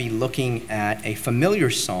Be looking at a familiar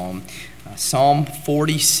psalm, Psalm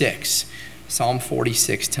 46. Psalm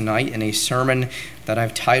 46 tonight in a sermon that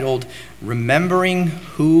I've titled, Remembering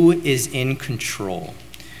Who is in Control.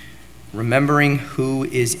 Remembering Who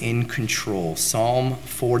is in Control. Psalm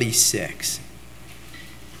 46.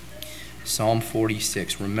 Psalm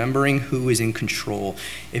 46, remembering who is in control.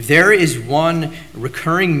 If there is one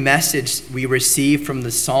recurring message we receive from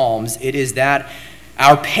the Psalms, it is that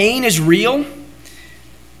our pain is real,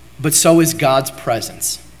 but so is God's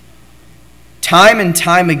presence. Time and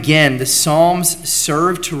time again, the Psalms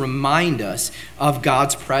serve to remind us of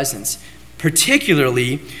God's presence,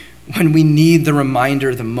 particularly when we need the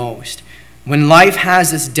reminder the most. When life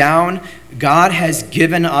has us down, God has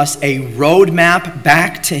given us a roadmap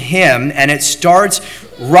back to Him, and it starts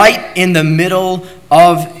right in the middle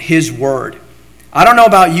of His Word. I don't know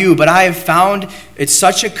about you, but I have found it's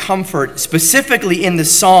such a comfort, specifically in the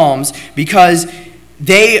Psalms, because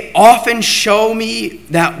they often show me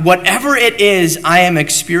that whatever it is I am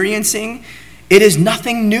experiencing, it is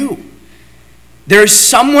nothing new. There's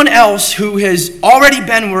someone else who has already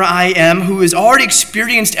been where I am, who has already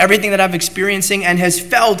experienced everything that I'm experiencing and has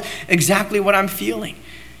felt exactly what I'm feeling.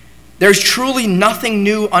 There's truly nothing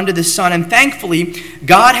new under the sun. And thankfully,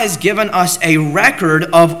 God has given us a record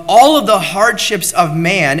of all of the hardships of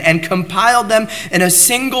man and compiled them in a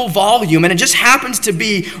single volume. And it just happens to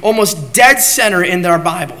be almost dead center in our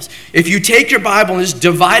Bibles. If you take your Bible and just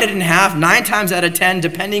divide it in half, 9 times out of 10,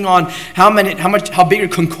 depending on how big your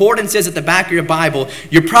concordance is at the back of your Bible,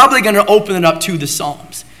 you're probably going to open it up to the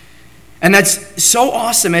Psalms. And that's so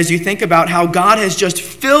awesome as you think about how God has just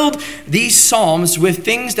filled these Psalms with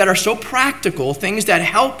things that are so practical, things that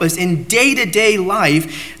help us in day-to-day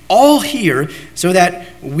life, all here so that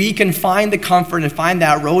we can find the comfort and find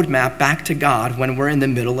that roadmap back to God when we're in the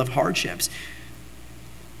middle of hardships.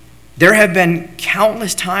 There have been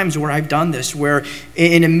countless times where I've done this, where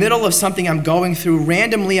in the middle of something I'm going through,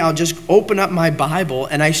 randomly I'll just open up my Bible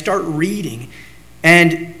and I start reading.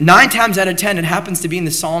 And 9 times out of 10, it happens to be in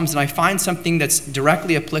the Psalms, and I find something that's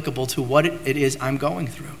directly applicable to what it is I'm going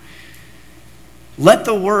through. Let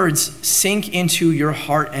the words sink into your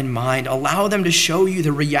heart and mind. Allow them to show you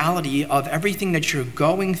the reality of everything that you're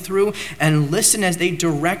going through, and listen as they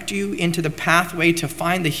direct you into the pathway to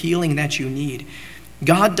find the healing that you need.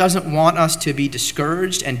 God doesn't want us to be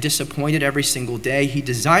discouraged and disappointed every single day. He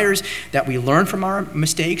desires that we learn from our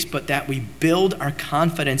mistakes, but that we build our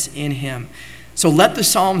confidence in Him. So let the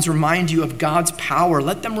Psalms remind you of God's power.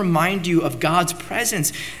 Let them remind you of God's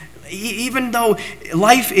presence. Even though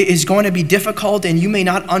life is going to be difficult and you may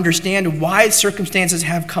not understand why circumstances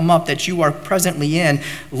have come up that you are presently in,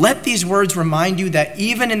 let these words remind you that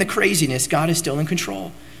even in the craziness, God is still in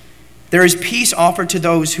control. There is peace offered to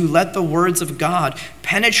those who let the words of God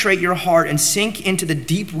penetrate your heart and sink into the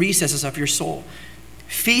deep recesses of your soul.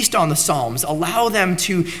 Feast on the Psalms. Allow them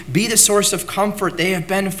to be the source of comfort they have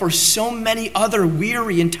been for so many other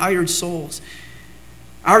weary and tired souls.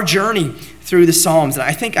 Our journey through the Psalms, and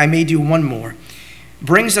I think I may do one more,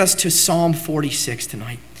 brings us to Psalm 46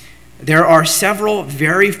 tonight. There are several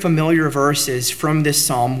very familiar verses from this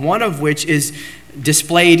psalm, one of which is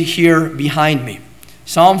displayed here behind me.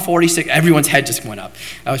 Psalm 46, everyone's head just went up.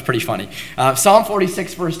 That was pretty funny. Psalm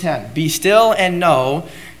 46, verse 10. Be still and know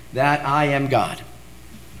that I am God.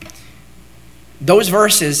 Those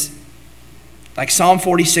verses, like Psalm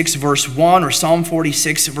 46 verse 1 or Psalm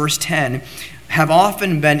 46 verse 10, have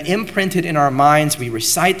often been imprinted in our minds. We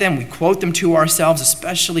recite them, we quote them to ourselves,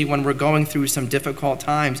 especially when we're going through some difficult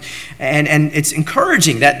times. And it's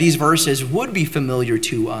encouraging that these verses would be familiar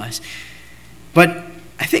to us. But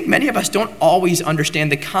I think many of us don't always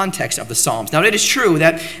understand the context of the Psalms. Now, it is true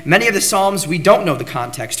that many of the Psalms we don't know the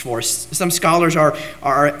context for. Some scholars are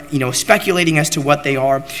speculating as to what they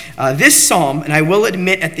are. This psalm, and I will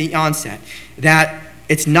admit at the onset that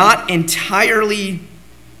it's not entirely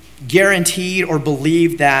guaranteed or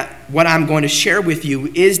believed that what I'm going to share with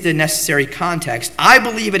you is the necessary context. I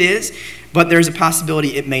believe it is, but there's a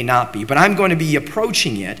possibility it may not be. But I'm going to be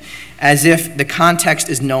approaching it as if the context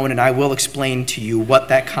is known, and I will explain to you what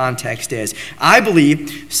that context is. I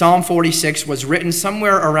believe Psalm 46 was written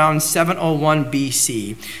somewhere around 701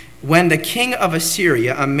 BC when the king of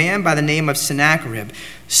Assyria, a man by the name of Sennacherib,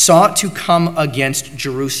 sought to come against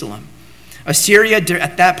Jerusalem. Assyria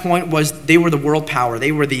at that point they were the world power.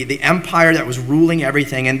 They were the empire that was ruling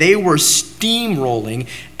everything, and they were steamrolling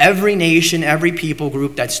every nation, every people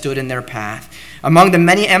group that stood in their path. Among the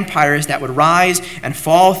many empires that would rise and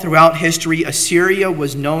fall throughout history, Assyria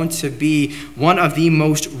was known to be one of the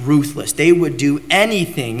most ruthless. They would do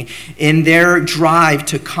anything in their drive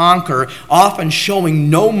to conquer, often showing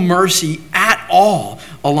no mercy at all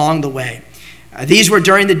along the way. These were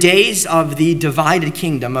during the days of the divided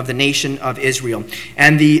kingdom of the nation of Israel.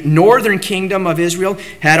 And the northern kingdom of Israel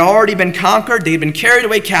had already been conquered. They had been carried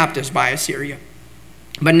away captives by Assyria.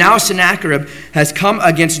 But now Sennacherib has come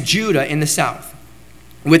against Judah in the south,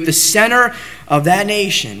 with the center of that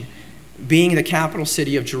nation being the capital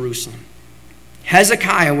city of Jerusalem.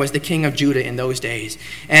 Hezekiah was the king of Judah in those days.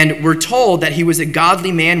 And we're told that he was a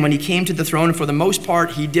godly man when he came to the throne. And for the most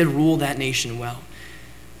part, he did rule that nation well.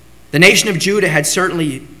 The nation of Judah had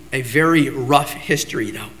certainly a very rough history,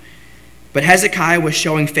 though. But Hezekiah was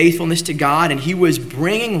showing faithfulness to God, and he was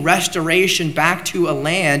bringing restoration back to a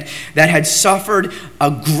land that had suffered a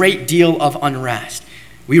great deal of unrest.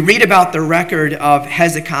 We read about the record of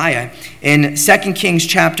Hezekiah in 2 Kings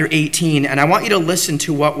chapter 18, and I want you to listen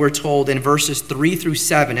to what we're told in verses 3 through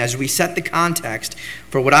 7 as we set the context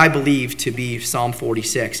for what I believe to be Psalm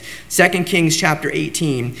 46. 2 Kings chapter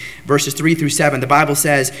 18, verses 3 through 7, the Bible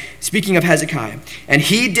says, speaking of Hezekiah, "And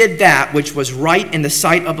he did that which was right in the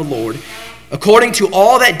sight of the Lord, according to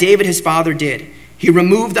all that David his father did. He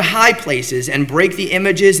removed the high places and brake the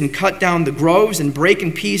images and cut down the groves and brake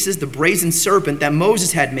in pieces the brazen serpent that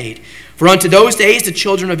Moses had made. For unto those days the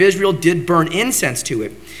children of Israel did burn incense to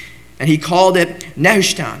it. And he called it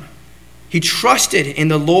Nehushtan. He trusted in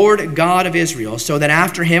the Lord God of Israel, so that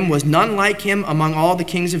after him was none like him among all the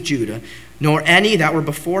kings of Judah, nor any that were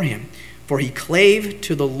before him. For he clave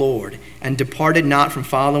to the Lord and departed not from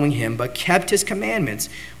following him, but kept his commandments,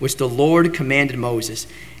 which the Lord commanded Moses.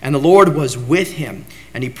 And the Lord was with him,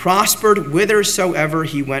 and he prospered whithersoever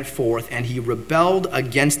he went forth, and he rebelled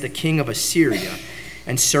against the king of Assyria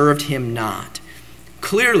and served him not."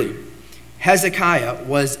 Clearly, Hezekiah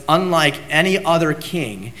was unlike any other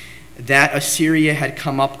king that Assyria had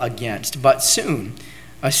come up against. But soon,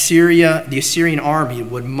 the Assyrian army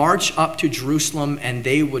would march up to Jerusalem, and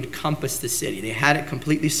they would compass the city. They had it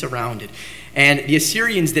completely surrounded. And the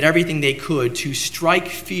Assyrians did everything they could to strike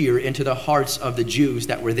fear into the hearts of the Jews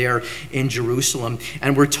that were there in Jerusalem.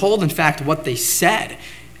 And we're told, in fact, what they said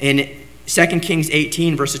in 2 Kings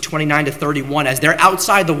 18, verses 29 to 31. As they're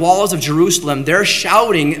outside the walls of Jerusalem, they're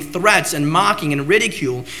shouting threats and mocking and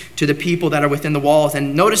ridicule to the people that are within the walls.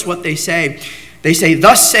 And notice what they say. They say,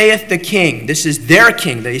 "Thus saith the king," this is their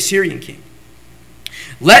king, the Assyrian king,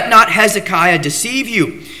 "Let not Hezekiah deceive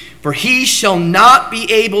you, for he shall not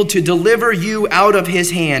be able to deliver you out of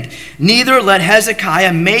his hand. Neither let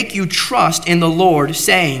Hezekiah make you trust in the Lord,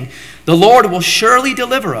 saying, The Lord will surely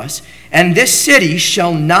deliver us, and this city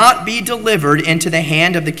shall not be delivered into the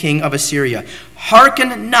hand of the king of Assyria.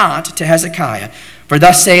 Hearken not to Hezekiah, for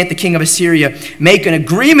thus saith the king of Assyria, Make an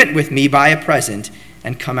agreement with me by a present,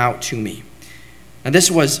 and come out to me." Now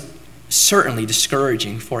this was certainly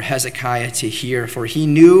discouraging for Hezekiah to hear, for he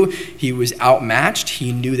knew he was outmatched,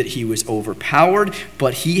 he knew that he was overpowered,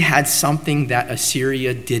 but he had something that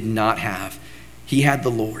Assyria did not have. He had the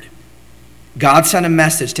Lord. God sent a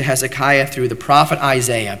message to Hezekiah through the prophet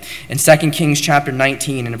Isaiah. In 2 Kings chapter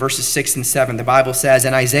 19, in verses 6 and 7, the Bible says,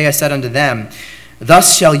 "And Isaiah said unto them,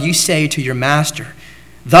 Thus shall you say to your master,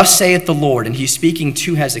 Thus saith the Lord," and he's speaking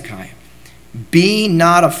to Hezekiah, "Be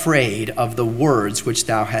not afraid of the words which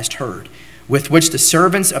thou hast heard, with which the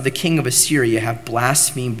servants of the king of Assyria have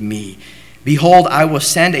blasphemed me. Behold, I will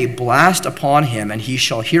send a blast upon him, and he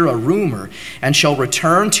shall hear a rumor, and shall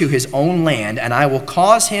return to his own land, and I will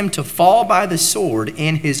cause him to fall by the sword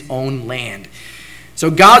in his own land." So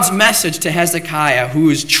God's message to Hezekiah, who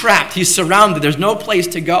is trapped, he's surrounded, there's no place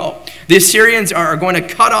to go. The Assyrians are going to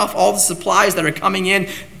cut off all the supplies that are coming in.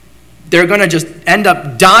 They're going to just end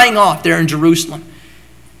up dying off there in Jerusalem.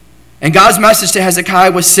 And God's message to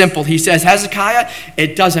Hezekiah was simple. He says, "Hezekiah,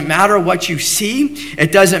 it doesn't matter what you see.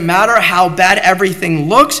 It doesn't matter how bad everything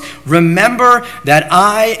looks. Remember that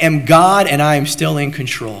I am God and I am still in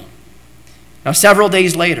control." Now, several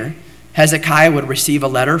days later, Hezekiah would receive a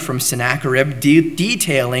letter from Sennacherib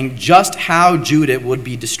detailing just how Judah would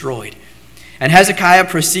be destroyed. And Hezekiah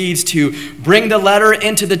proceeds to bring the letter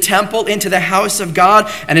into the temple, into the house of God.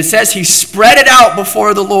 And it says he spread it out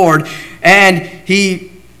before the Lord. And he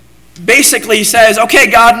basically says, "Okay,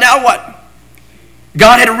 God, now what?"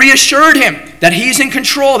 God had reassured him that he's in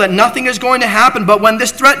control, that nothing is going to happen. But when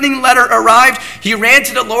this threatening letter arrived, he ran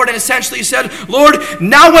to the Lord and essentially said, "Lord,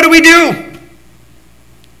 now what do we do?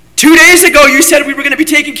 2 days ago you said we were going to be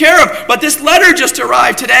taken care of, but this letter just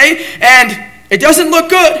arrived today and it doesn't look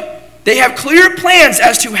good. They have clear plans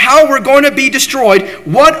as to how we're going to be destroyed.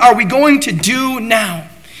 What are we going to do now?"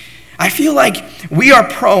 I feel like we are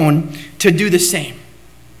prone to do the same.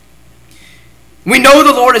 We know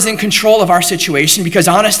the Lord is in control of our situation because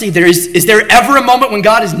honestly, is there ever a moment when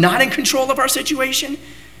God is not in control of our situation?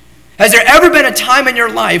 Has there ever been a time in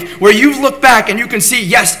your life where you've looked back and you can see,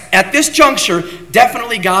 yes, at this juncture,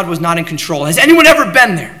 definitely God was not in control? Has anyone ever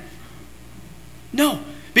been there? No,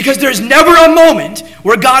 because there's never a moment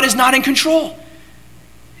where God is not in control.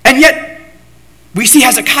 And yet, we see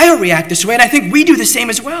Hezekiah react this way, and I think we do the same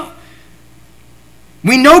as well.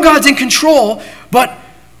 We know God's in control, but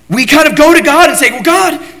we kind of go to God and say, well,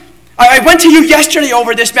 God, I went to you yesterday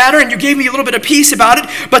over this matter, and you gave me a little bit of peace about it,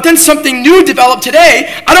 but then something new developed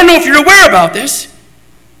today. I don't know if you're aware about this,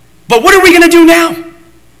 but what are we going to do now?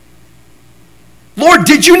 Lord,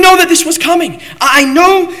 did you know that this was coming? I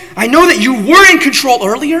know that you were in control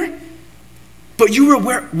earlier, but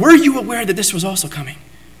were you aware that this was also coming?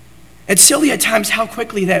 It's silly at times how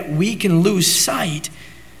quickly that we can lose sight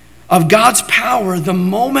of God's power the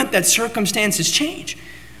moment that circumstances change.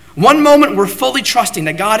 One moment we're fully trusting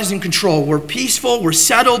that God is in control. We're peaceful, we're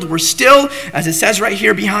settled, we're still, as it says right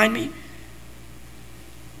here behind me.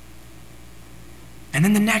 And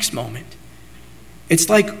then the next moment, it's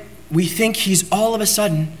like we think he's all of a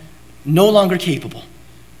sudden no longer capable.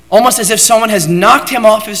 Almost as if someone has knocked him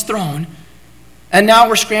off his throne, and now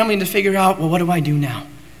we're scrambling to figure out, well, what do I do now?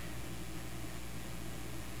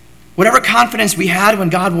 Whatever confidence we had when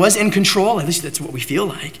God was in control, at least that's what we feel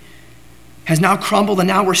like, has now crumbled, and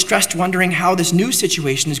now we're stressed wondering how this new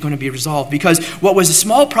situation is going to be resolved, because what was a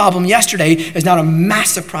small problem yesterday is now a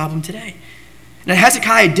massive problem today. And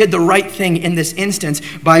Hezekiah did the right thing in this instance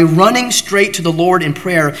by running straight to the Lord in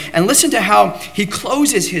prayer. And listen to how he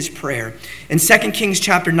closes his prayer in 2 Kings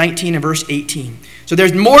chapter 19 and verse 18. So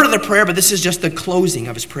there's more to the prayer, but this is just the closing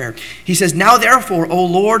of his prayer. He says, "Now therefore, O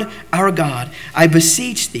Lord our God, I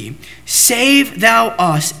beseech thee, save thou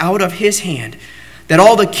us out of his hand, that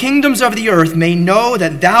all the kingdoms of the earth may know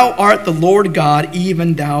that thou art the Lord God,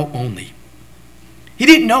 even thou only." He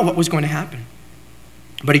didn't know what was going to happen,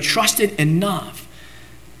 but he trusted enough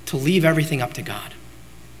to leave everything up to God.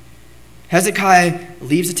 Hezekiah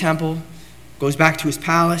leaves the temple, goes back to his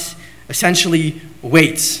palace, essentially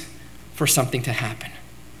waits for something to happen.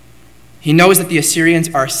 He knows that the Assyrians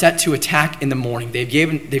are set to attack in the morning.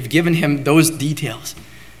 They've given him those details.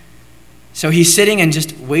 So he's sitting and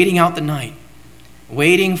just waiting out the night,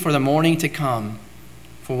 waiting for the morning to come,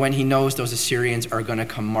 for when he knows those Assyrians are going to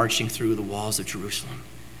come marching through the walls of Jerusalem.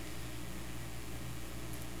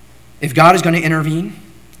 If God is going to intervene,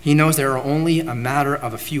 he knows there are only a matter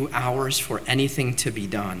of a few hours for anything to be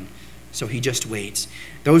done. So he just waits.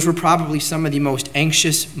 Those were probably some of the most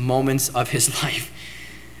anxious moments of his life,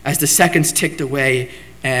 as the seconds ticked away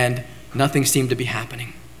and nothing seemed to be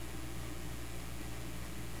happening.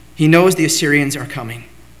 He knows the Assyrians are coming,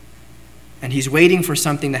 and he's waiting for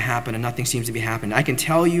something to happen, and nothing seems to be happening. I can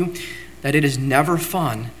tell you that it is never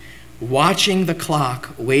fun watching the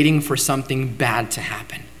clock, waiting for something bad to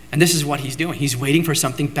happen. And this is what he's doing. He's waiting for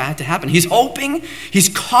something bad to happen. He's hoping, he's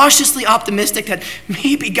cautiously optimistic that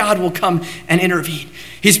maybe God will come and intervene.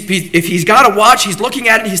 If he's got a watch, he's looking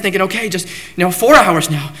at it and he's thinking, okay, just 4 hours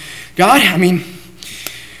now. God,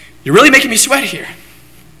 you're really making me sweat here.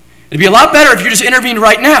 It'd be a lot better if you just intervened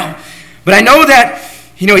right now. But I know that,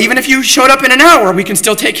 even if you showed up in an hour, we can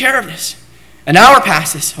still take care of this. An hour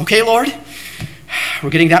passes. Okay, Lord, we're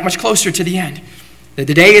getting that much closer to the end. The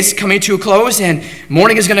day is coming to a close, and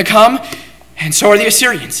morning is going to come, and so are the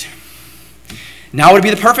Assyrians. Now would be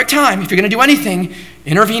the perfect time. If you're going to do anything,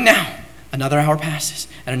 intervene now. Another hour passes,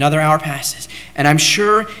 and another hour passes. And I'm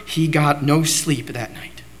sure he got no sleep that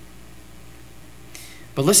night.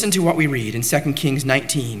 But listen to what we read in 2 Kings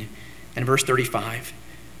 19 and verse 35,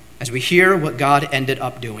 as we hear what God ended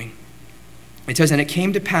up doing. It says, "And it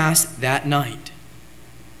came to pass that night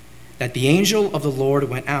that the angel of the Lord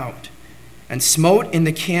went out and smote in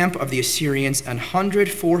the camp of the Assyrians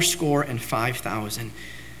 185,000.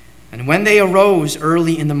 And when they arose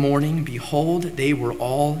early in the morning, behold, they were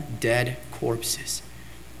all dead corpses."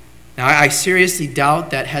 Now, I seriously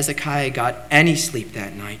doubt that Hezekiah got any sleep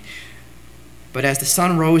that night. But as the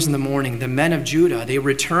sun rose in the morning, the men of Judah, they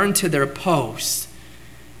returned to their posts,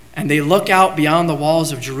 and they look out beyond the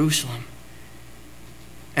walls of Jerusalem,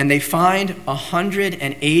 and they find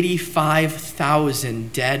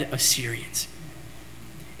 185,000 dead Assyrians.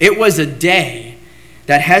 It was a day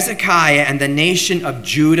that Hezekiah and the nation of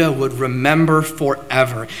Judah would remember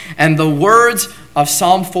forever. And the words of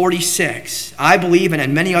Psalm 46, I believe,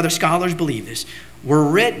 and many other scholars believe this, were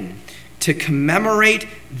written to commemorate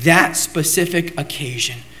that specific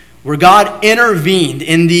occasion, where God intervened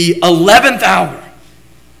in the 11th hour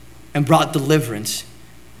and brought deliverance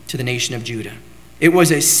to the nation of Judah. It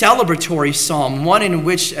was a celebratory psalm, one in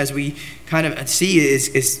which, as we kind of see,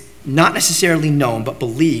 is not necessarily known, but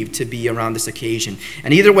believed to be around this occasion.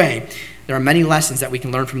 And either way, There are many lessons that we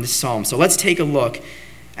can learn from this psalm. So let's take a look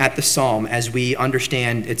at the psalm as we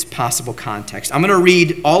understand its possible context. I'm going to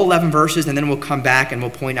read all 11 verses, and then we'll come back and we'll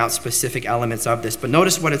point out specific elements of this. But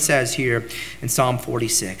notice what it says here in Psalm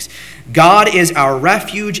 46. God is our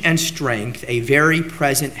refuge and strength, a very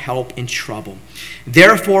present help in trouble.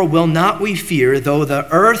 Therefore will not we fear, though the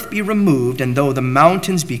earth be removed, and though the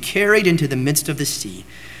mountains be carried into the midst of the sea,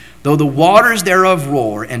 though the waters thereof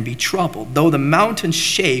roar and be troubled, though the mountains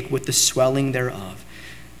shake with the swelling thereof.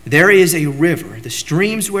 There is a river, the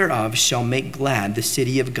streams whereof shall make glad the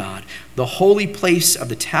city of God, the holy place of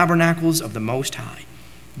the tabernacles of the Most High.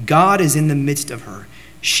 God is in the midst of her.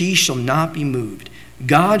 She shall not be moved.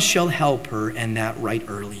 God shall help her, and that right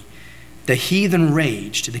early. The heathen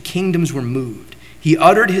raged, the kingdoms were moved. He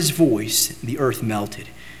uttered his voice, the earth melted.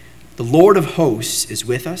 The Lord of hosts is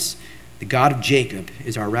with us. The God of Jacob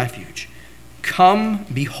is our refuge. Come,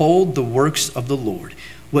 behold the works of the Lord,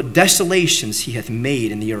 what desolations he hath made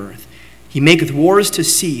in the earth. He maketh wars to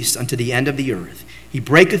cease unto the end of the earth. He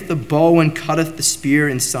breaketh the bow and cutteth the spear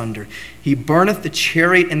in sunder. He burneth the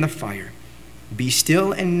chariot in the fire. Be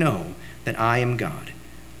still and know that I am God.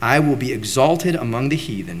 I will be exalted among the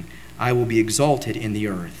heathen. I will be exalted in the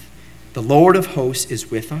earth. The Lord of hosts is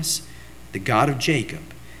with us. The God of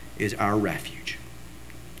Jacob is our refuge.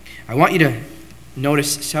 I want you to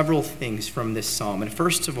notice several things from this psalm. And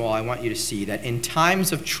first of all, I want you to see that in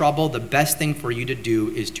times of trouble, the best thing for you to do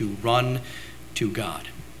is to run to God.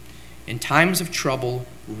 In times of trouble,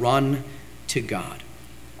 run to God.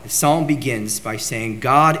 The psalm begins by saying,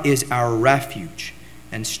 God is our refuge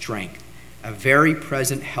and strength, a very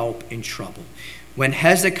present help in trouble. When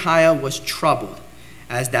Hezekiah was troubled,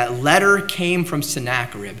 as that letter came from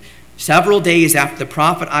Sennacherib, several days after the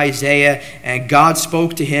prophet Isaiah, and God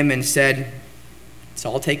spoke to him and said, it's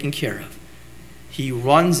all taken care of. He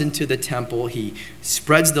runs into the temple. He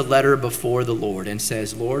spreads the letter before the Lord and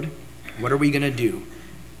says, Lord, what are we going to do?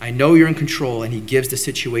 I know you're in control. And he gives the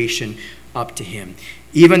situation up to him.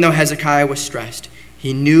 Even though Hezekiah was stressed,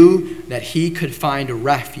 he knew that he could find a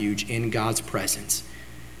refuge in God's presence.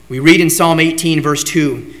 We read in Psalm 18, verse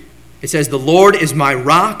 2, it says, the Lord is my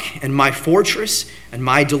rock and my fortress and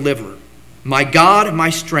my deliverer, my God, my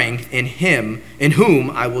strength, in whom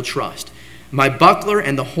I will trust, my buckler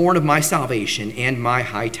and the horn of my salvation and my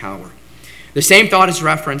high tower. The same thought is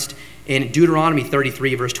referenced in Deuteronomy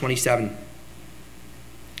 33, verse 27.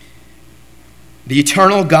 The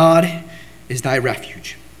eternal God is thy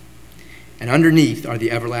refuge, and underneath are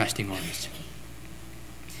the everlasting arms.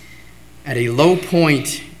 At a low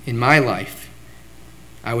point in my life,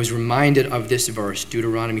 I was reminded of this verse,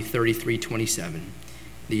 Deuteronomy 33, 27.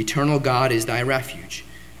 The eternal God is thy refuge,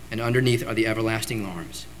 and underneath are the everlasting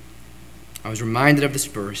arms. I was reminded of this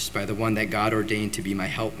verse by the one that God ordained to be my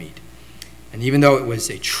helpmeet. And even though it was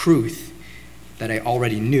a truth that I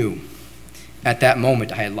already knew, at that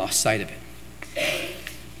moment I had lost sight of it.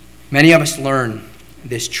 Many of us learn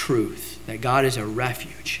this truth, that God is a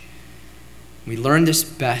refuge. We learn this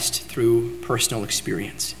best through personal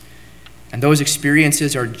experience. And those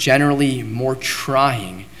experiences are generally more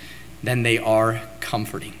trying than they are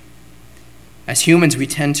comforting. As humans, we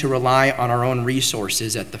tend to rely on our own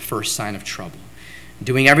resources at the first sign of trouble,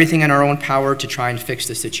 doing everything in our own power to try and fix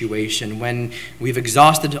the situation. When we've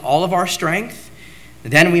exhausted all of our strength,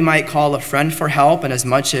 then we might call a friend for help, and as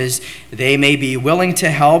much as they may be willing to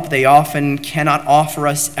help, they often cannot offer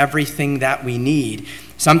us everything that we need.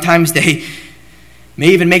 Sometimes they may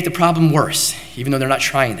even make the problem worse, even though they're not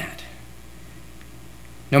trying that.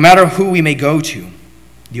 No matter who we may go to,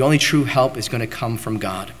 the only true help is going to come from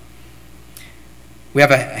God. We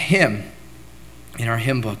have a hymn in our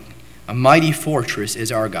hymn book, A Mighty Fortress is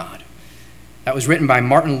Our God. That was written by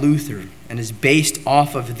Martin Luther and is based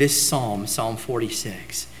off of this psalm, Psalm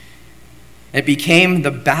 46. It became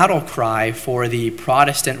the battle cry for the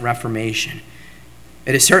Protestant Reformation.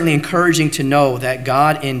 It is certainly encouraging to know that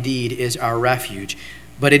God indeed is our refuge,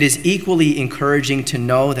 but it is equally encouraging to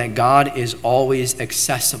know that God is always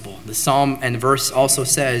accessible. The psalm and verse also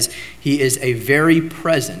says he is a very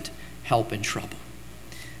present help in trouble.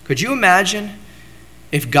 Could you imagine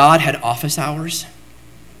if God had office hours?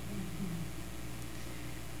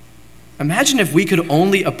 Imagine if we could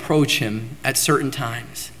only approach him at certain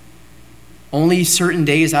times. Only certain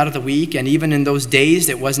days out of the week, and even in those days,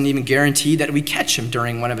 it wasn't even guaranteed that we catch him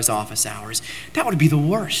during one of his office hours. That would be the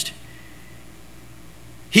worst.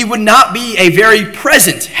 He would not be a very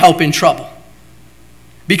present help in trouble,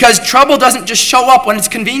 because trouble doesn't just show up when it's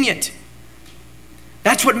convenient.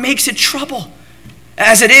 That's what makes it trouble.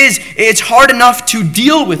 As it is, it's hard enough to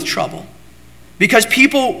deal with trouble because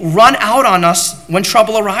people run out on us when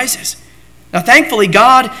trouble arises. Now, thankfully,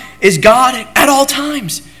 God is God at all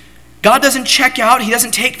times. God doesn't check out. He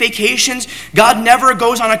doesn't take vacations. God never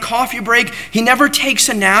goes on a coffee break. He never takes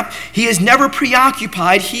a nap. He is never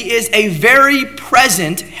preoccupied. He is a very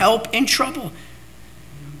present help in trouble.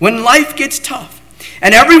 When life gets tough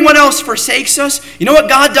and everyone else forsakes us, you know what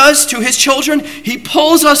God does to his children? He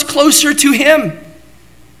pulls us closer to him.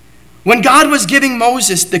 When God was giving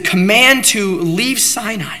Moses the command to leave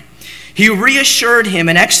Sinai, he reassured him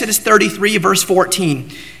in Exodus 33, verse 14.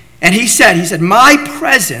 And he said, my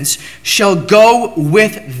presence shall go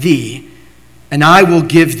with thee, and I will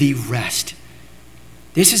give thee rest.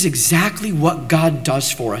 This is exactly what God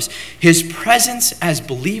does for us. His presence as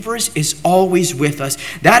believers is always with us.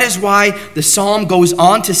 That is why the psalm goes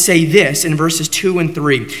on to say this in verses 2 and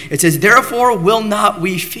 3. It says, therefore will not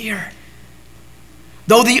we fear,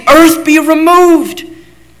 though the earth be removed,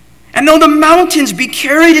 and though the mountains be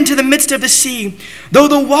carried into the midst of the sea, though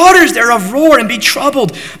the waters thereof roar and be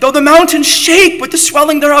troubled, though the mountains shake with the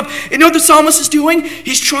swelling thereof. You know what the psalmist is doing?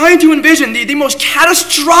 He's trying to envision the most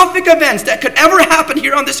catastrophic events that could ever happen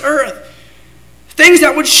here on this earth. Things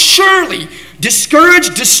that would surely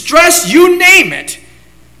discourage, distress, you name it,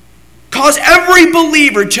 cause every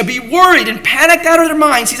believer to be worried and panicked out of their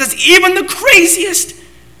minds. He says, even the craziest,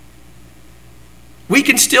 we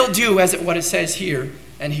can still do as what it says here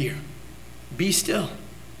and here. Be still.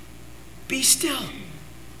 Be still.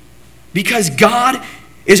 Because God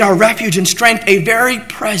is our refuge and strength, a very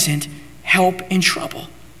present help in trouble.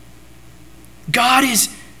 God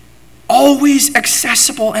is always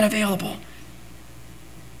accessible and available.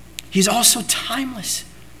 He's also timeless.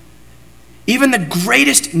 Even the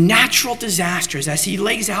greatest natural disasters, as he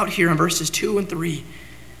lays out here in verses 2 and 3,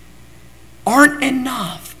 aren't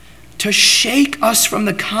enough to shake us from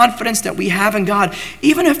the confidence that we have in God.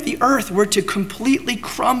 Even if the earth were to completely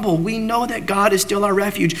crumble, we know that God is still our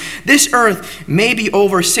refuge. This earth may be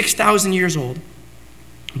over 6,000 years old,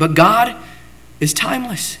 but God is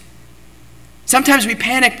timeless. Sometimes we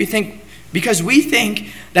panic because we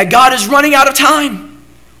think that God is running out of time.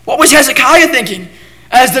 What was Hezekiah thinking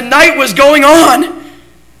as the night was going on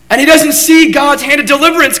and he doesn't see God's hand of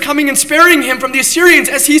deliverance coming and sparing him from the Assyrians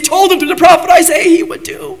as he's told him through the prophet Isaiah he would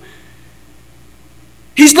do?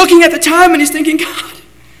 He's looking at the time and he's thinking, God,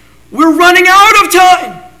 we're running out of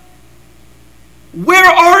time. Where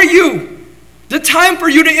are you? The time for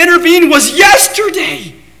you to intervene was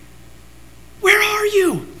yesterday. Where are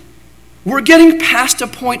you? We're getting past a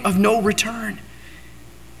point of no return.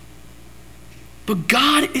 But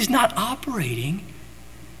God is not operating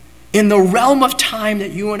in the realm of time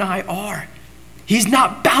that you and I are. He's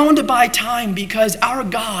not bound by time because our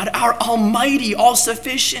God, our almighty,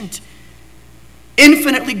 all-sufficient,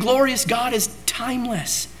 infinitely glorious God is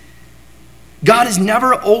timeless. God is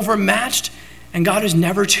never overmatched, and God is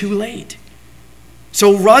never too late.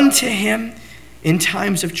 So run to him in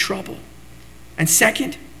times of trouble. And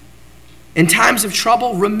second, in times of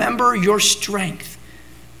trouble, remember your strength.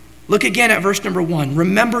 Look again at verse number 1.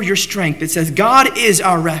 Remember your strength. It says, God is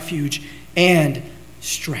our refuge and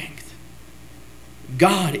strength.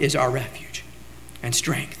 God is our refuge and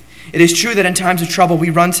strength. It is true that in times of trouble,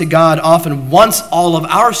 we run to God often once all of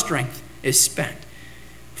our strength is spent.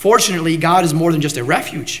 Fortunately, God is more than just a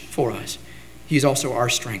refuge for us. He is also our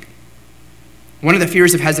strength. One of the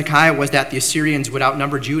fears of Hezekiah was that the Assyrians would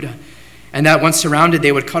outnumber Judah, and that once surrounded,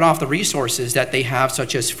 they would cut off the resources that they have,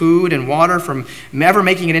 such as food and water, from ever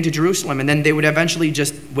making it into Jerusalem, and then they would eventually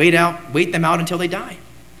just wait them out until they die.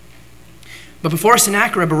 But before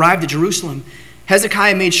Sennacherib arrived at Jerusalem,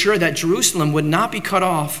 Hezekiah made sure that Jerusalem would not be cut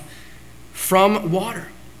off from water.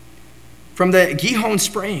 From the Gihon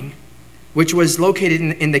spring, which was located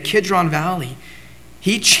in the Kidron Valley,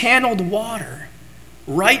 he channeled water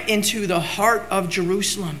right into the heart of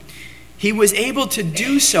Jerusalem. He was able to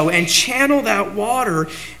do so and channel that water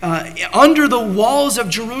under the walls of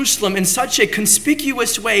Jerusalem in such a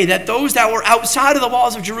conspicuous way that those that were outside of the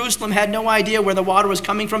walls of Jerusalem had no idea where the water was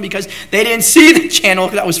coming from because they didn't see the channel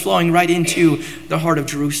that was flowing right into the heart of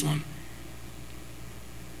Jerusalem.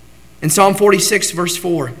 In Psalm 46, verse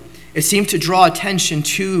 4, it seems to draw attention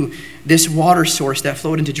to this water source that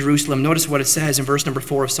flowed into Jerusalem. Notice what it says in verse number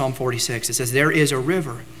 4 of Psalm 46. It says, there is a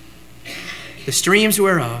river, the streams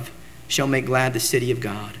whereof shall make glad the city of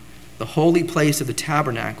God, the holy place of the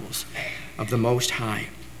tabernacles of the Most High.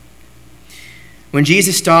 When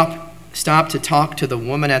Jesus stopped to talk to the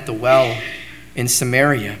woman at the well in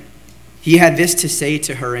Samaria, he had this to say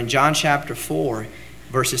to her in John chapter 4,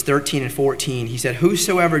 verses 13 and 14. He said,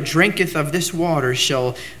 whosoever drinketh of this water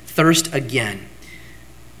shall thirst again.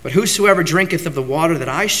 But whosoever drinketh of the water that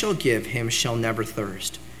I shall give him shall never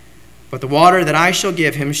thirst. But the water that I shall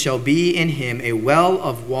give him shall be in him a well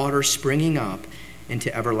of water springing up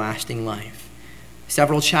into everlasting life.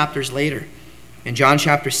 Several chapters later, in John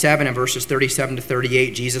chapter 7 and verses 37 to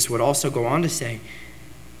 38, Jesus would also go on to say,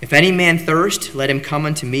 If any man thirst, let him come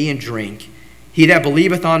unto me and drink. He that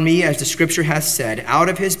believeth on me, as the scripture hath said, out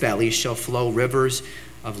of his belly shall flow rivers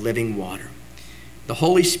of living water. The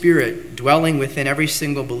Holy Spirit dwelling within every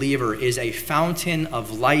single believer is a fountain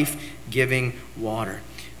of life-giving water.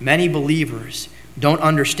 Many believers don't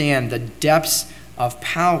understand the depths of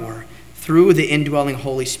power through the indwelling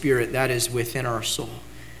Holy Spirit that is within our soul.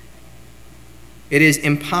 It is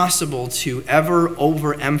impossible to ever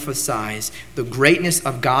overemphasize the greatness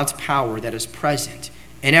of God's power that is present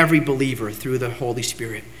in every believer through the Holy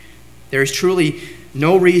Spirit. There is truly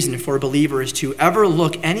no reason for believers to ever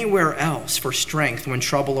look anywhere else for strength when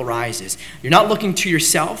trouble arises. You're not looking to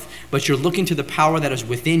yourself, but you're looking to the power that is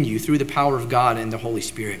within you through the power of God and the Holy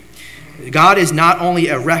Spirit. God is not only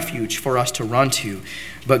a refuge for us to run to,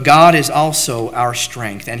 but God is also our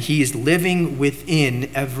strength, and he is living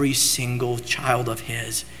within every single child of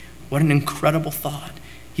his. What an incredible thought.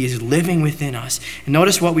 He is living within us. And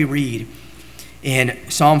notice what we read in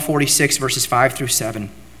Psalm 46, verses 5 through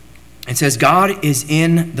 7. It says, God is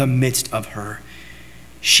in the midst of her.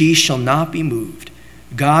 She shall not be moved.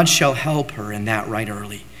 God shall help her in that right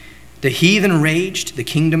early. The heathen raged, the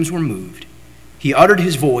kingdoms were moved. He uttered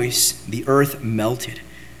his voice, the earth melted.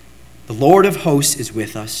 The Lord of hosts is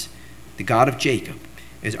with us. The God of Jacob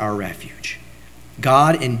is our refuge.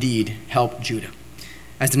 God indeed helped Judah.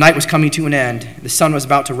 As the night was coming to an end, the sun was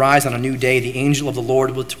about to rise on a new day, the angel of the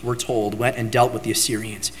Lord, we're told, went and dealt with the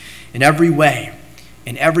Assyrians. In every way,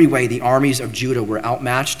 the armies of Judah were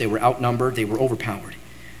outmatched, they were outnumbered, they were overpowered.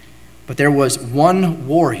 But there was one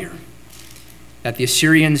warrior that the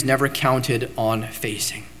Assyrians never counted on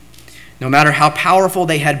facing. No matter how powerful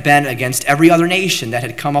they had been against every other nation that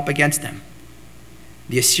had come up against them,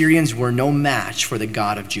 the Assyrians were no match for the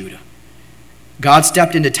God of Judah. God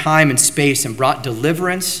stepped into time and space and brought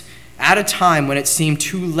deliverance at a time when it seemed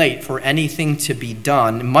too late for anything to be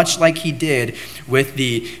done, much like he did with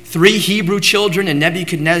the 3 Hebrew children in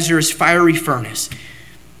Nebuchadnezzar's fiery furnace.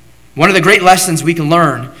 One of the great lessons we can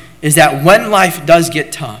learn is that when life does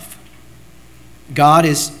get tough, God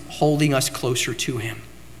is holding us closer to him.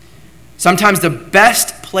 Sometimes the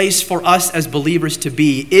best place for us as believers to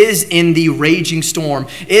be is in the raging storm,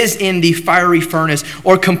 is in the fiery furnace,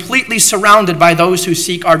 or completely surrounded by those who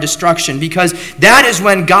seek our destruction, because that is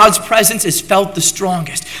when God's presence is felt the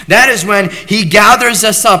strongest. That is when he gathers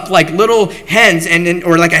us up like little hens,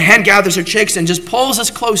 or like a hen gathers her chicks and just pulls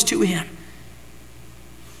us close to him.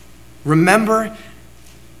 Remember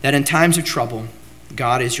that in times of trouble,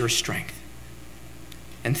 God is your strength.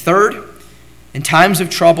 And third, in times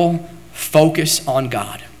of trouble, focus on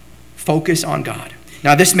God. Focus on God.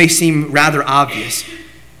 Now, this may seem rather obvious,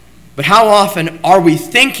 but how often are we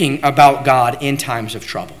thinking about God in times of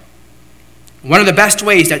trouble? One of the best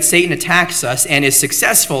ways that Satan attacks us and is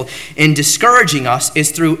successful in discouraging us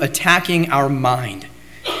is through attacking our mind.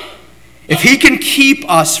 If he can keep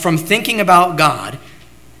us from thinking about God,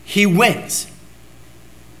 he wins.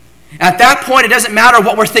 At that point, it doesn't matter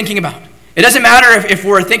what we're thinking about. It doesn't matter if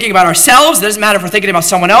we're thinking about ourselves. It doesn't matter if we're thinking about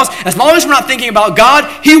someone else. As long as we're not thinking about God,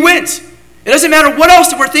 he wins. It doesn't matter what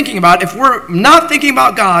else that we're thinking about. If we're not thinking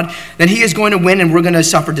about God, then he is going to win and we're going to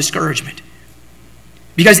suffer discouragement.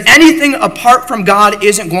 Because anything apart from God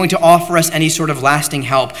isn't going to offer us any sort of lasting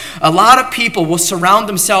help. A lot of people will surround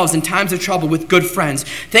themselves in times of trouble with good friends,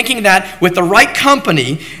 thinking that with the right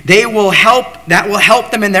company, that will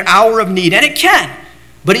help them in their hour of need. And it can,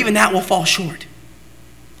 but even that will fall short.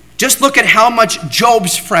 Just look at how much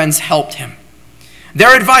Job's friends helped him.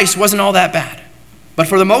 Their advice wasn't all that bad. But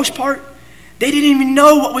for the most part, they didn't even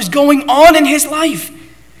know what was going on in his life.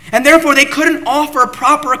 And therefore, they couldn't offer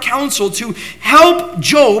proper counsel to help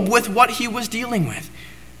Job with what he was dealing with.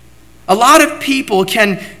 A lot of people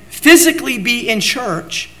can physically be in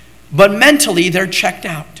church, but mentally they're checked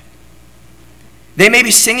out. They may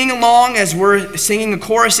be singing along as we're singing the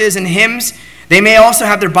choruses and hymns. They may also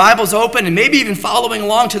have their Bibles open and maybe even following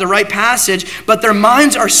along to the right passage, but their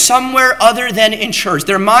minds are somewhere other than in church.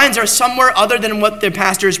 Their minds are somewhere other than what their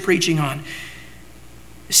pastor is preaching on.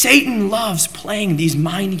 Satan loves playing these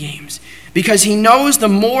mind games because he knows the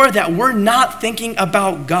more that we're not thinking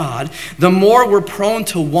about God, the more we're prone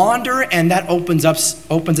to wander, and that opens us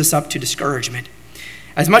up to discouragement.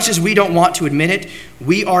 As much as we don't want to admit it,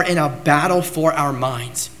 we are in a battle for our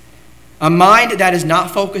minds. A mind that is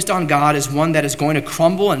not focused on God is one that is going to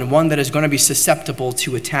crumble and one that is going to be susceptible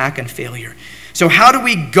to attack and failure. So how do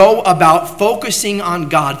we go about focusing on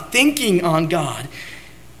God, thinking on God,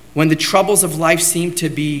 when the troubles of life seem to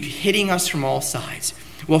be hitting us from all sides?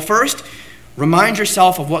 Well, first, remind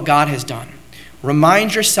yourself of what God has done.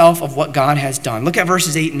 Remind yourself of what God has done. Look at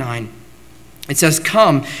verses 8 and 9. It says,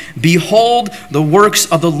 "Come, behold the works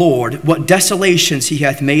of the Lord, what desolations he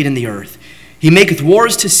hath made in the earth. He maketh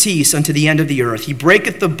wars to cease unto the end of the earth. He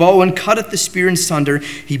breaketh the bow and cutteth the spear in sunder.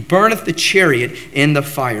 He burneth the chariot in the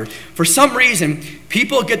fire." For some reason,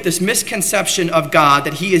 people get this misconception of God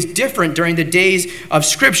that he is different during the days of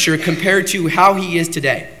Scripture compared to how he is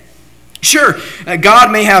today. Sure,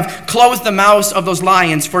 God may have closed the mouths of those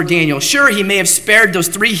lions for Daniel. Sure, he may have spared those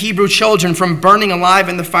 3 Hebrew children from burning alive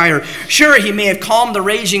in the fire. Sure, he may have calmed the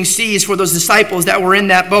raging seas for those disciples that were in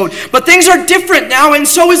that boat. But things are different now, and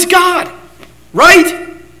so is God. Right?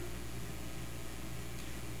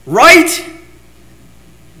 Right?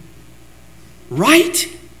 Right?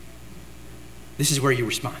 This is where you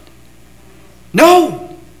respond.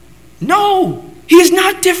 No. No. He is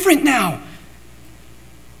not different now.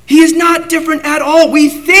 He is not different at all. We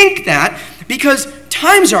think that because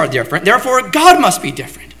times are different, therefore God must be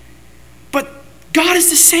different. But God is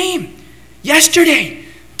the same yesterday,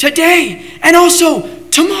 today, and also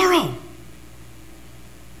tomorrow.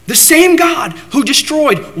 The same God who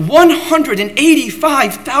destroyed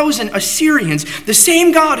 185,000 Assyrians, the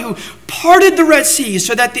same God who parted the Red Sea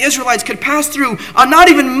so that the Israelites could pass through on not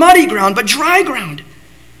even muddy ground, but dry ground.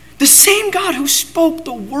 The same God who spoke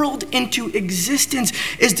the world into existence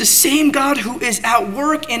is the same God who is at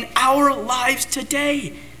work in our lives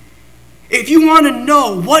today. If you want to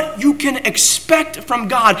know what you can expect from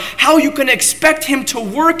God, how you can expect him to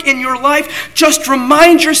work in your life, just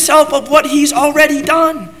remind yourself of what he's already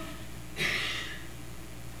done.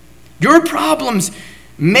 Your problems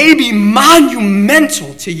may be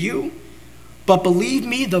monumental to you, but believe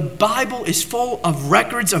me, the Bible is full of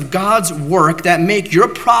records of God's work that make your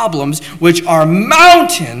problems, which are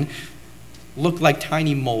mountain, look like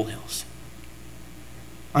tiny molehills.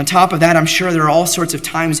 On top of that, I'm sure there are all sorts of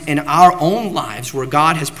times in our own lives where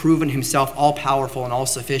God has proven himself all-powerful and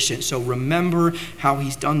all-sufficient. So remember how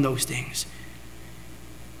he's done those things.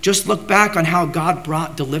 Just look back on how God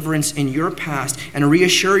brought deliverance in your past and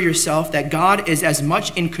reassure yourself that God is as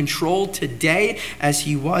much in control today as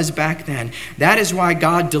he was back then. That is why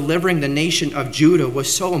God delivering the nation of Judah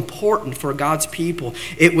was so important for God's people.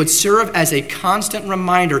 It would serve as a constant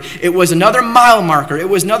reminder. It was another mile marker. It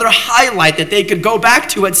was another highlight that they could go back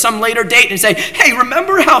to at some later date and say, hey,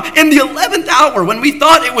 remember how in the 11th hour when we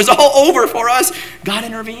thought it was all over for us, God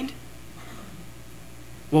intervened?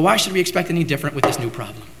 Well, why should we expect any different with this new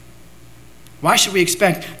problem? Why should we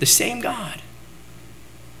expect the same God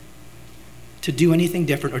to do anything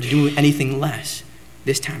different or to do anything less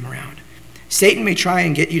this time around? Satan may try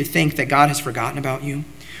and get you to think that God has forgotten about you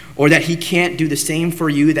or that he can't do the same for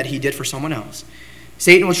you that he did for someone else.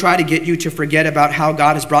 Satan will try to get you to forget about how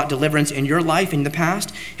God has brought deliverance in your life in the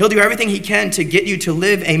past. He'll do everything he can to get you to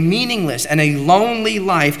live a meaningless and a lonely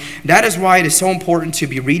life. That is why it is so important to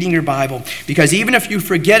be reading your Bible, because even if you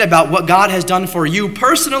forget about what God has done for you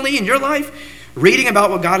personally in your life, reading about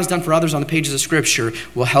what God has done for others on the pages of Scripture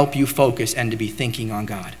will help you focus and to be thinking on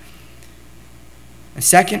God. And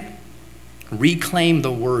second, reclaim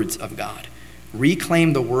the words of God.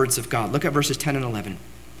 Reclaim the words of God. Look at verses 10 and 11.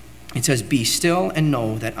 It says, "Be still and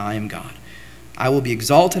know that I am God. I will be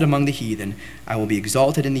exalted among the heathen. I will be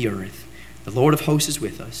exalted in the earth. The Lord of hosts is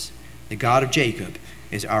with us. The God of Jacob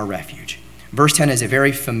is our refuge." Verse 10 is a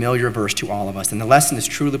very familiar verse to all of us, and the lesson is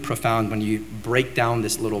truly profound when you break down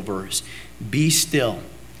this little verse. Be still.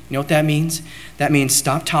 You know what that means? That means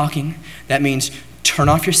stop talking. That means turn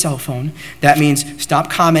off your cell phone. That means stop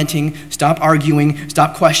commenting, stop arguing,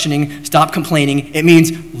 stop questioning, stop complaining. It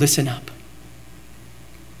means listen up.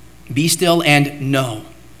 Be still and know.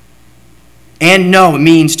 And know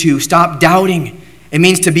means to stop doubting. It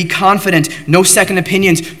means to be confident, no second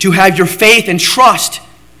opinions, to have your faith and trust.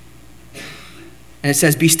 And it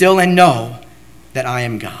says, be still and know that I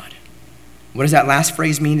am God. What does that last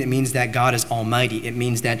phrase mean? It means that God is almighty. It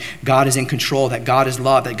means that God is in control, that God is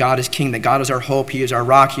love, that God is king, that God is our hope. He is our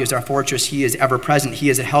rock. He is our fortress. He is ever present. He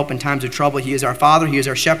is a help in times of trouble. He is our Father. He is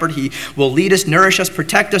our shepherd. He will lead us, nourish us,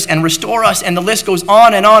 protect us, and restore us. And the list goes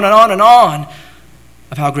on and on and on and on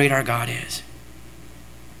of how great our God is.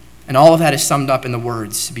 And all of that is summed up in the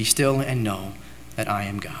words, be still and know that I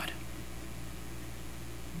am God.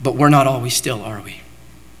 But we're not always still, are we?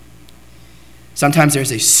 Sometimes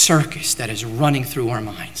there's a circus that is running through our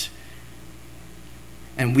minds.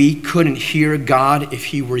 And we couldn't hear God if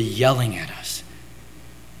he were yelling at us.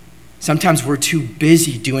 Sometimes we're too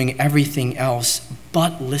busy doing everything else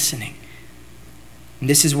but listening. And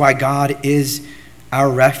this is why God is our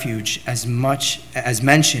refuge as much as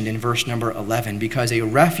mentioned in verse number 11, because a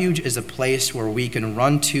refuge is a place where we can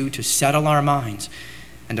run to settle our minds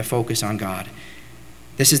and to focus on God.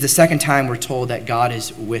 This is the second time we're told that God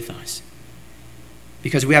is with us,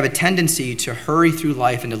 because we have a tendency to hurry through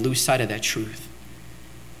life and to lose sight of that truth.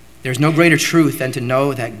 There's no greater truth than to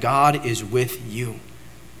know that God is with you.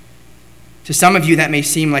 To some of you, that may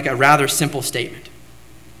seem like a rather simple statement,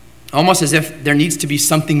 almost as if there needs to be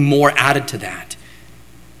something more added to that.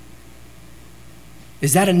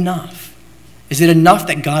 Is that enough? Is it enough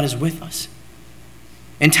that God is with us?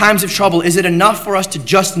 In times of trouble, is it enough for us to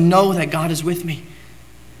just know that God is with me?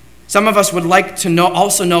 Some of us would like to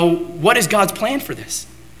also know, what is God's plan for this?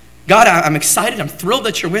 God, I'm excited. I'm thrilled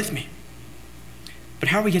that you're with me. But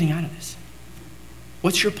how are we getting out of this?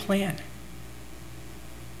 What's your plan?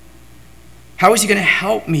 How is he going to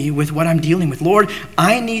help me with what I'm dealing with? Lord,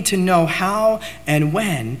 I need to know how and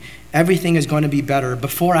when everything is going to be better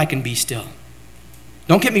before I can be still.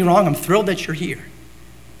 Don't get me wrong, I'm thrilled that you're here.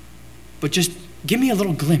 But just give me a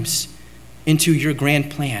little glimpse into your grand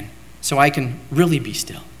plan so I can really be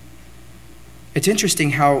still. It's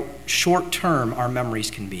interesting how short-term our memories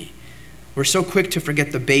can be. We're so quick to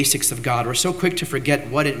forget the basics of God. We're so quick to forget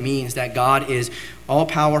what it means that God is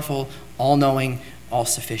all-powerful, all-knowing,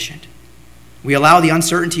 all-sufficient. We allow the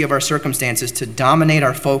uncertainty of our circumstances to dominate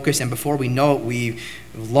our focus, and before we know it, we've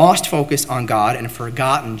lost focus on God and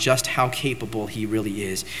forgotten just how capable he really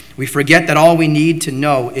is. We forget that all we need to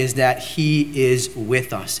know is that he is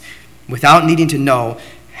with us, without needing to know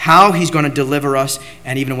how he's going to deliver us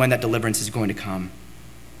and even when that deliverance is going to come.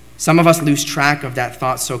 Some of us lose track of that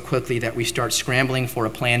thought so quickly that we start scrambling for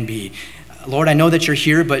a plan B. Lord, I know that you're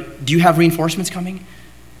here, but do you have reinforcements coming?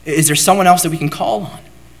 Is there someone else that we can call on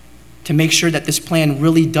to make sure that this plan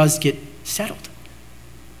really does get settled?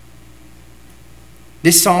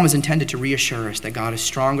 This psalm is intended to reassure us that God is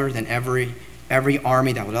stronger than every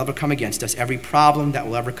army that will ever come against us, every problem that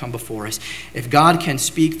will ever come before us. If God can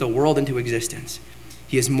speak the world into existence,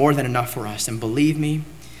 he is more than enough for us. And believe me,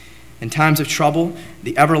 in times of trouble,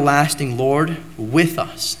 the everlasting Lord with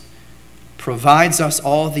us provides us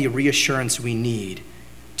all the reassurance we need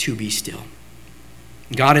to be still.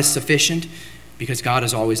 God is sufficient because God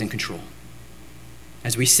is always in control.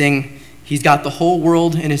 As we sing, he's got the whole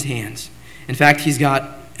world in his hands. In fact, he's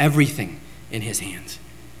got everything in his hands.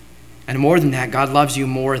 And more than that, God loves you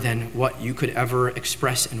more than what you could ever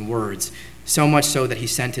express in words, so much so that he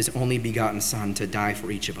sent his only begotten Son to die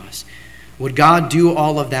for each of us. Would God do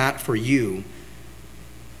all of that for you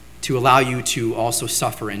to allow you to also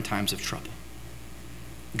suffer in times of trouble?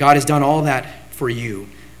 God has done all that for you,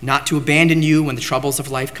 not to abandon you when the troubles of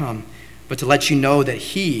life come, but to let you know that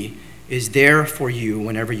he is there for you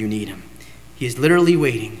whenever you need him. He is literally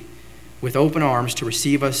waiting with open arms to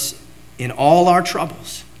receive us in all our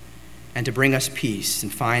troubles and to bring us peace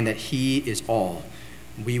and find that he is all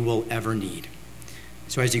we will ever need.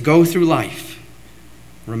 So as you go through life,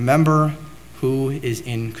 remember who is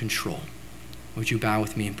in control. Would you bow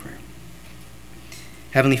with me in prayer?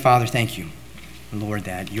 Heavenly Father, thank you, Lord,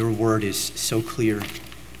 that your word is so clear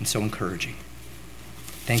and so encouraging.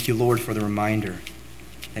 Thank you, Lord, for the reminder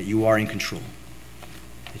that you are in control,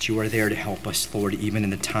 that you are there to help us, Lord, even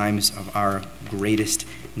in the times of our greatest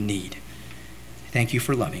need. Thank you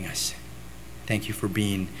for loving us. Thank you for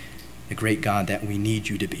being the great God that we need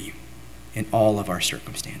you to be in all of our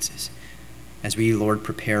circumstances. As we, Lord,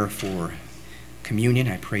 prepare for communion,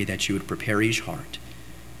 I pray that you would prepare each heart,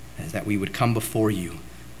 as that we would come before you,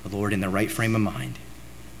 Lord, in the right frame of mind,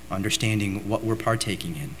 understanding what we're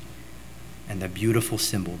partaking in and the beautiful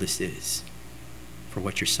symbol this is for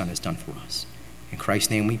what your Son has done for us. In Christ's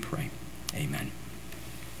name we pray. Amen.